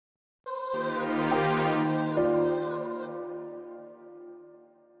Hey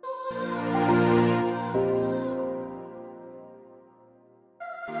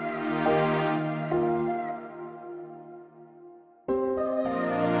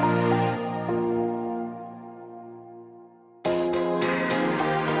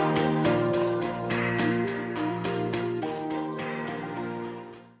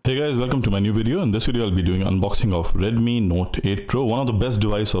guys, welcome to my new video. In this video I'll be doing unboxing of Redmi Note 8 Pro, one of the best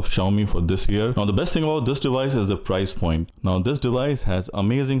devices of Xiaomi for this year. Now the best thing about this device is the price point. Now this device has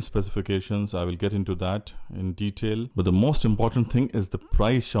amazing specifications. I will get into that in detail, but the most important thing is the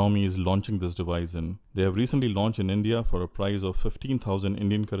price Xiaomi is launching this device in. They have recently launched in India for a price of 15,000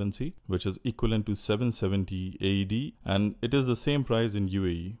 Indian currency, which is equivalent to 770 AED, and it is the same price in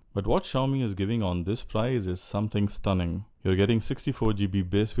UAE. But what Xiaomi is giving on this price is something stunning. You're getting 64GB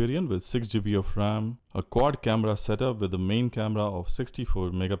base variant with 6GB of RAM, a quad camera setup with the main camera of 64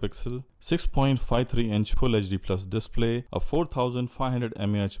 megapixel, 6.53-inch Full HD Plus display, a 4500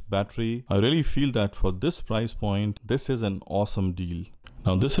 mAh battery. I really feel that for this price point, this is an awesome deal.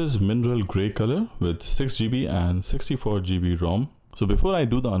 Now this is mineral grey color with 6GB and 64GB ROM. So before I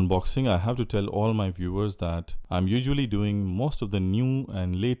do the unboxing, I have to tell all my viewers that I'm usually doing most of the new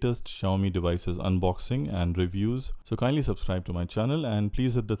and latest Xiaomi devices unboxing and reviews. So kindly subscribe to my channel and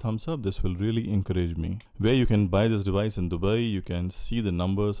please hit the thumbs up. This will really encourage me. Where you can buy this device in Dubai, you can see the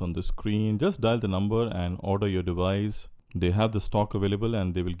numbers on the screen. Just dial the number and order your device. They have the stock available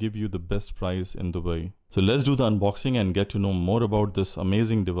and they will give you the best price in Dubai. So let's do the unboxing and get to know more about this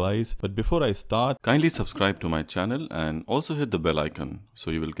amazing device. But before I start, kindly subscribe to my channel and also hit the bell icon so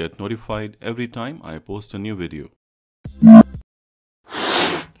you will get notified every time I post a new video.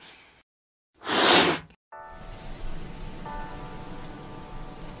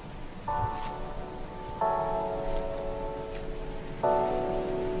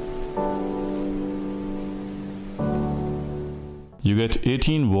 You get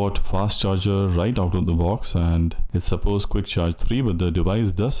 18-watt fast charger right out of the box, and it supports quick charge 3, but the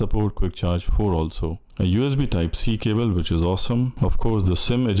device does support quick charge 4 also. A USB Type-C cable, which is awesome. Of course, the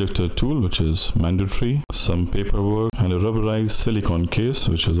SIM ejector tool, which is mandatory. Some paperwork and a rubberized silicone case,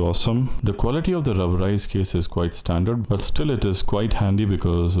 which is awesome. The quality of the rubberized case is quite standard, but still it is quite handy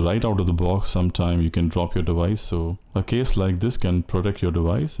because right out of the box, sometime you can drop your device. So a case like this can protect your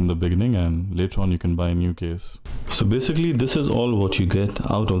device in the beginning and later on you can buy a new case. So basically this is all what you get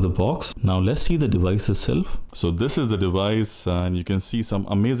out of the box. Now let's see the device itself. So this is the device and you can see some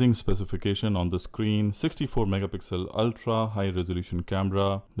amazing specification on the screen. 64 megapixel ultra high resolution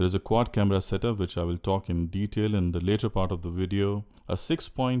camera. There is a quad camera setup which I will talk in detail in the later part of the video. A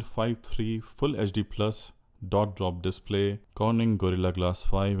 6.53 Full HD Plus dot drop display, Corning Gorilla Glass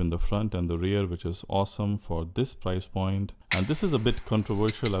 5 in the front and the rear, which is awesome for this price point. And this is a bit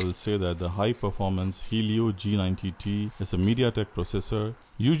controversial. I will say that the high performance Helio G90T is a MediaTek processor.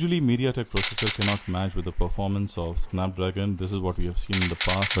 Usually MediaTek processor cannot match with the performance of Snapdragon. This is what we have seen in the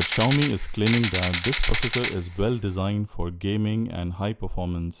past, but Xiaomi is claiming that this processor is well designed for gaming and high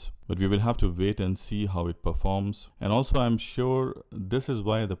performance. But we will have to wait and see how it performs. And also I'm sure this is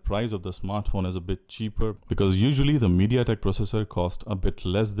why the price of the smartphone is a bit cheaper, because usually the MediaTek processor costs a bit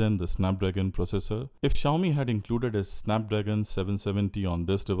less than the Snapdragon processor. If Xiaomi had included a Snapdragon 770 on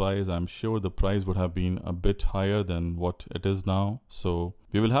this device, I'm sure the price would have been a bit higher than what it is now. So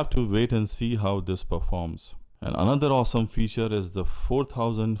we will have to wait and see how this performs. And another awesome feature is the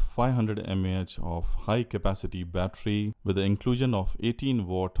 4500 mAh of high capacity battery with the inclusion of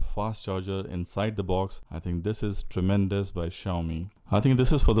 18-watt fast charger inside the box. I think this is tremendous by Xiaomi. I think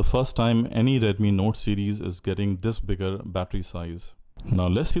this is for the first time any Redmi Note series is getting this bigger battery size. Now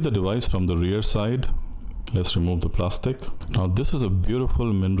let's see the device from the rear side. Let's remove the plastic. Now this is a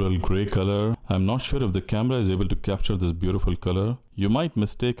beautiful mineral grey color. I'm not sure if the camera is able to capture this beautiful color. You might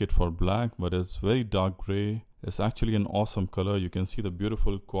mistake it for black, but it's very dark grey. It's actually an awesome color. You can see the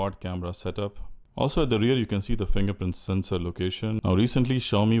beautiful quad camera setup. Also at the rear you can see the fingerprint sensor location. Now recently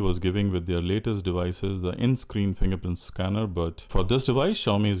Xiaomi was giving with their latest devices the in-screen fingerprint scanner, but for this device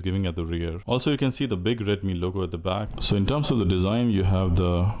Xiaomi is giving at the rear. Also you can see the big Redmi logo at the back. So in terms of the design, you have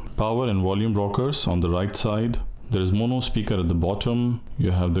the power and volume rockers on the right side. There is mono speaker at the bottom.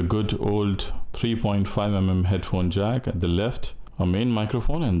 You have the good old 3.5mm headphone jack at the left, a main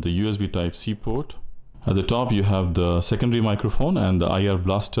microphone and the USB Type-C port. At the top you have the secondary microphone and the IR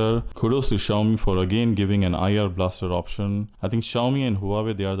blaster. Kudos to Xiaomi for again giving an IR blaster option. I think Xiaomi and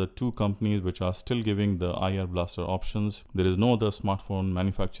Huawei, they are the two companies which are still giving the IR blaster options. There is no other smartphone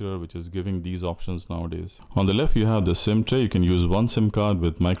manufacturer which is giving these options nowadays. On the left you have the SIM tray. You can use one SIM card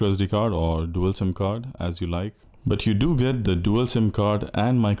with microSD card or dual SIM card as you like. But you do get the dual SIM card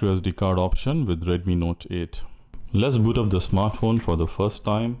and micro SD card option with Redmi Note 8. Let's boot up the smartphone for the first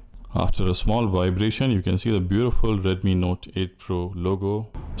time. After a small vibration, you can see the beautiful Redmi Note 8 Pro logo.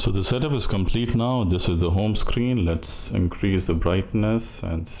 So the setup is complete now. This is the home screen. Let's increase the brightness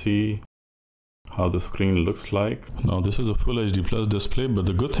and see how the screen looks like. Now this is a full HD plus display, but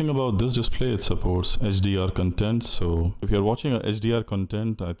the good thing about this display, it supports HDR content. So if you're watching a HDR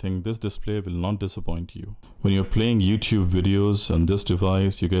content, I think this display will not disappoint you. When you're playing YouTube videos on this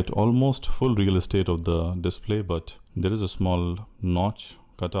device, you get almost full real estate of the display, but there is a small notch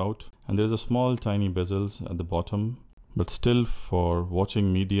cut out and there's a small tiny bezels at the bottom. But still, for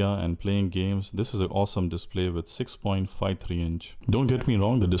watching media and playing games, this is an awesome display with 6.53 inch. Don't get me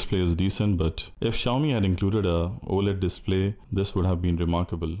wrong, the display is decent, but if Xiaomi had included a OLED display, this would have been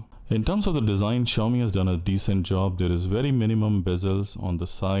remarkable. In terms of the design, Xiaomi has done a decent job. There is very minimum bezels on the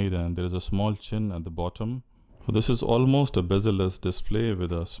side and there is a small chin at the bottom. So this is almost a bezel-less display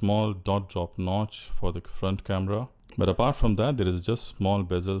with a small dot drop notch for the front camera. But apart from that, there is just small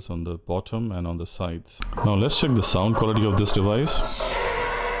bezels on the bottom and on the sides. Now let's check the sound quality of this device.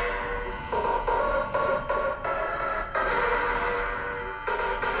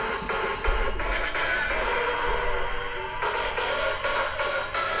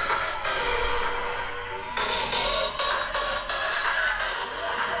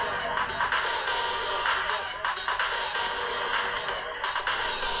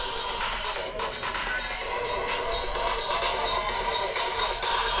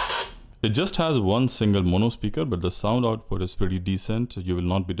 It just has one single mono speaker, but the sound output is pretty decent. You will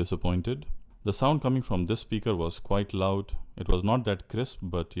not be disappointed. The sound coming from this speaker was quite loud. It was not that crisp,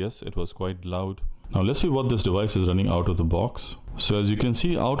 but yes, it was quite loud. Now let's see what this device is running out of the box. So as you can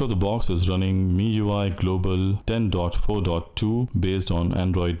see, out of the box is running MIUI Global 10.4.2 based on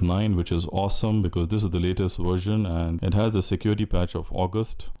Android 9, which is awesome because this is the latest version and it has the security patch of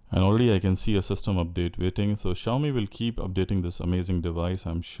August. And already I can see a system update waiting. So Xiaomi will keep updating this amazing device,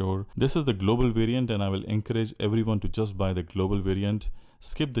 I'm sure. This is the global variant and I will encourage everyone to just buy the global variant.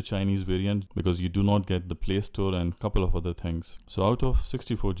 Skip the Chinese variant because you do not get the Play Store and a couple of other things. So out of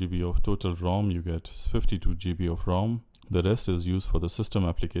 64 GB of total ROM, you get 52 GB of ROM. The rest is used for the system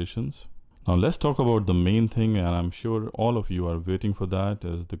applications. Now let's talk about the main thing, and I'm sure all of you are waiting for that,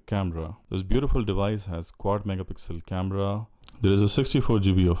 is the camera. This beautiful device has quad megapixel camera. There is a 64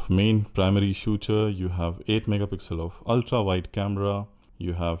 GB of main primary shooter. You have 8 megapixel of ultra wide camera.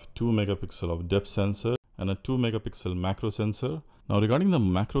 You have 2 megapixel of depth sensor and a 2 megapixel macro sensor. Now regarding the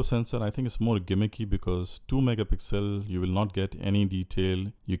macro sensor, I think it's more gimmicky because 2 megapixel, you will not get any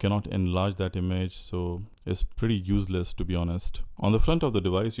detail. You cannot enlarge that image, so it's pretty useless to be honest. On the front of the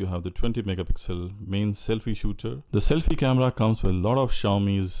device, you have the 20 megapixel main selfie shooter. The selfie camera comes with a lot of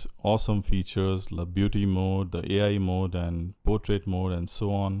Xiaomi's awesome features, the beauty mode, the AI mode and portrait mode and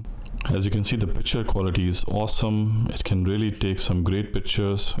so on. As you can see, the picture quality is awesome. It can really take some great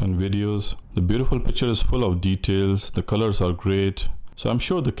pictures and videos. The beautiful picture is full of details. The colors are great. So I'm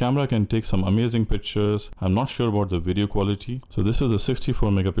sure the camera can take some amazing pictures. I'm not sure about the video quality. So this is the 64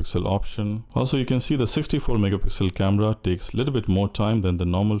 megapixel option. Also, you can see the 64 megapixel camera takes a little bit more time than the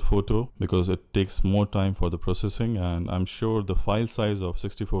normal photo because it takes more time for the processing, and I'm sure the file size of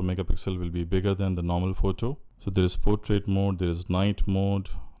 64 megapixel will be bigger than the normal photo. So there is portrait mode, there is night mode,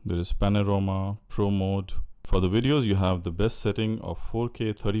 there is panorama, pro mode. For the videos, you have the best setting of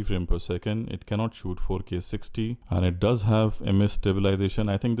 4K 30 frames per second. It cannot shoot 4K 60, and it does have image stabilization.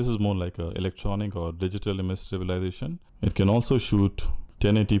 I think this is more like a electronic or digital image stabilization. It can also shoot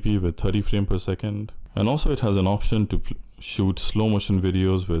 1080p with 30 frames per second, and also it has an option to shoot slow motion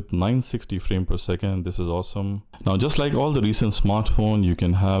videos with 960 frames per second. This is awesome. Now, just like all the recent smartphone, you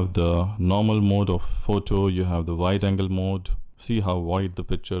can have the normal mode of photo. You have the wide angle mode. See how wide the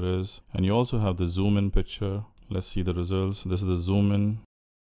picture is, and you also have the zoom in picture. Let's see the results. This is the zoom in,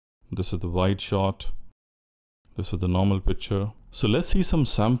 this is the wide shot, this is the normal picture. So let's see some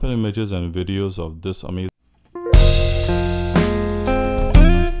sample images and videos of this amazing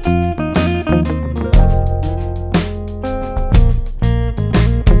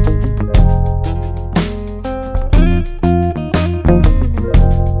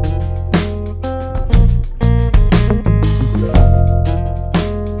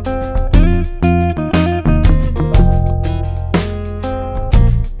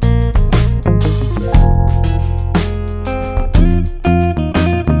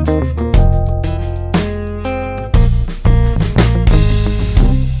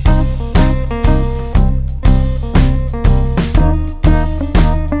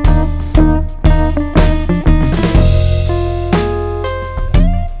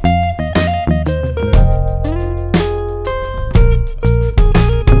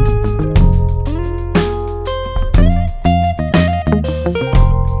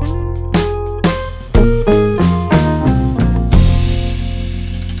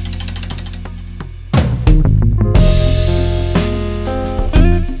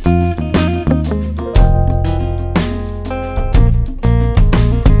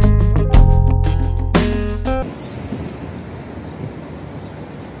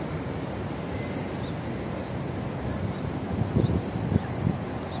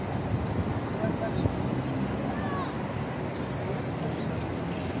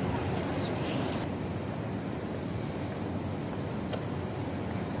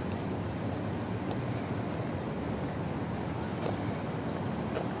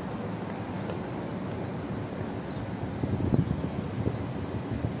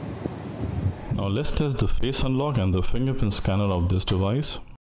let's test the face unlock and the fingerprint scanner of this device.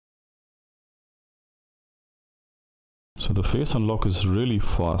 So the face unlock is really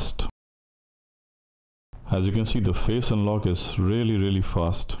fast. As you can see, the face unlock is really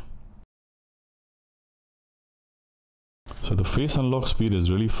fast. So the face unlock speed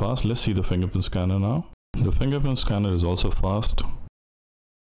is really fast. Let's see the fingerprint scanner now. The fingerprint scanner is also fast.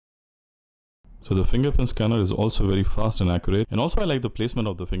 So the fingerprint scanner is also very fast and accurate. And also I like the placement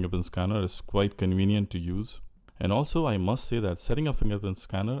of the fingerprint scanner. It's quite convenient to use. And also I must say that setting a fingerprint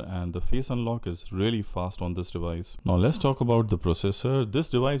scanner and the face unlock is really fast on this device. Now let's talk about the processor. This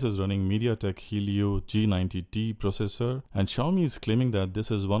device is running MediaTek Helio G90T processor, and Xiaomi is claiming that this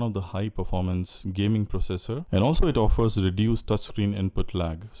is one of the high performance gaming processor, and also it offers reduced touchscreen input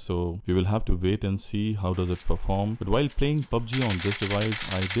lag. So we will have to wait and see how does it perform. But while playing PUBG on this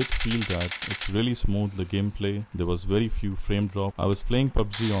device, I did feel that it's really smooth, the gameplay. There was very few frame drop. I was playing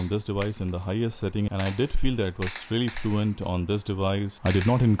PUBG on this device in the highest setting, and I did feel that it was really fluent on this device. I did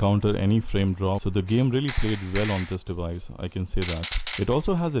not encounter any frame drop, so the game really played well on this device, I can say that. It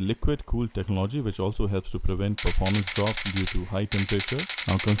also has a liquid cool technology which also helps to prevent performance drop due to high temperature.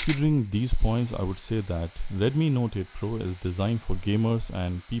 Now considering these points, I would say that Redmi Note 8 Pro is designed for gamers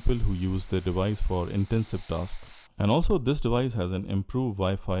and people who use the device for intensive tasks. And also this device has an improved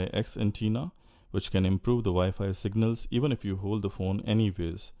Wi-Fi X antenna which can improve the Wi-Fi signals even if you hold the phone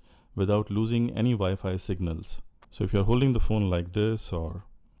anyways, without losing any Wi-Fi signals. So if you're holding the phone like this or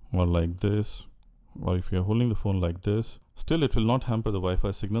like this, or if you're holding the phone like this, still it will not hamper the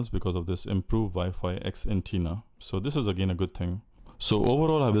Wi-Fi signals because of this improved Wi-Fi X antenna. So this is again a good thing. So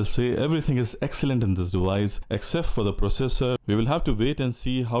overall I will say everything is excellent in this device except for the processor. We will have to wait and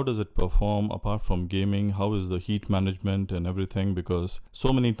see how does it perform apart from gaming, how is the heat management and everything, because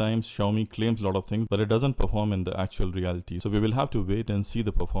so many times Xiaomi claims a lot of things but it doesn't perform in the actual reality. So we will have to wait and see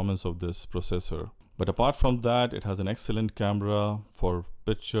the performance of this processor. But apart from that, it has an excellent camera for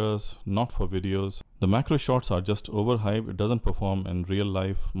pictures, not for videos. The macro shots are just overhyped. It doesn't perform in real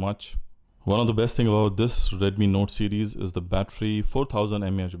life much. One of the best thing about this Redmi Note series is the battery, 4000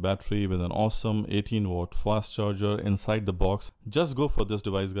 mAh battery with an awesome 18-watt fast charger inside the box. Just go for this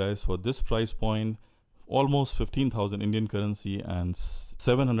device guys. For this price point, almost 15,000 Indian currency and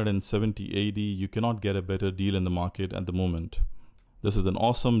 770 AD, you cannot get a better deal in the market at the moment. This is an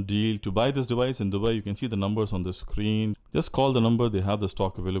awesome deal. To buy this device in Dubai, you can see the numbers on the screen. Just call the number, they have the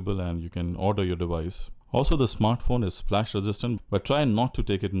stock available and you can order your device. Also the smartphone is splash resistant, but try not to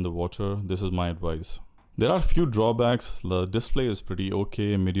take it in the water. This is my advice. There are few drawbacks. The display is pretty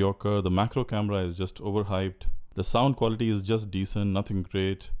okay, mediocre. The macro camera is just overhyped. The sound quality is just decent, nothing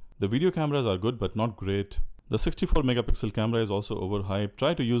great. The video cameras are good but not great. The 64 megapixel camera is also overhyped.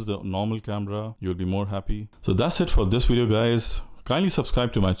 Try to use the normal camera, you'll be more happy. So that's it for this video guys. Kindly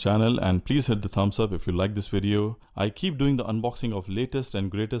subscribe to my channel and please hit the thumbs up if you like this video. I keep doing the unboxing of latest and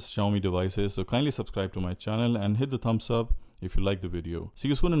greatest Xiaomi devices, so kindly subscribe to my channel and hit the thumbs up if you like the video. See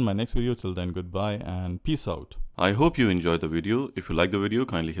you soon in my next video. Till then, goodbye and peace out. I hope you enjoyed the video. If you like the video,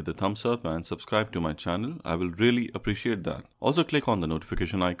 kindly hit the thumbs up and subscribe to my channel. I will really appreciate that. Also click on the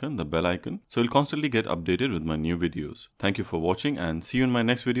notification icon, the bell icon, so you'll constantly get updated with my new videos. Thank you for watching and see you in my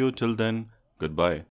next video. Till then, goodbye.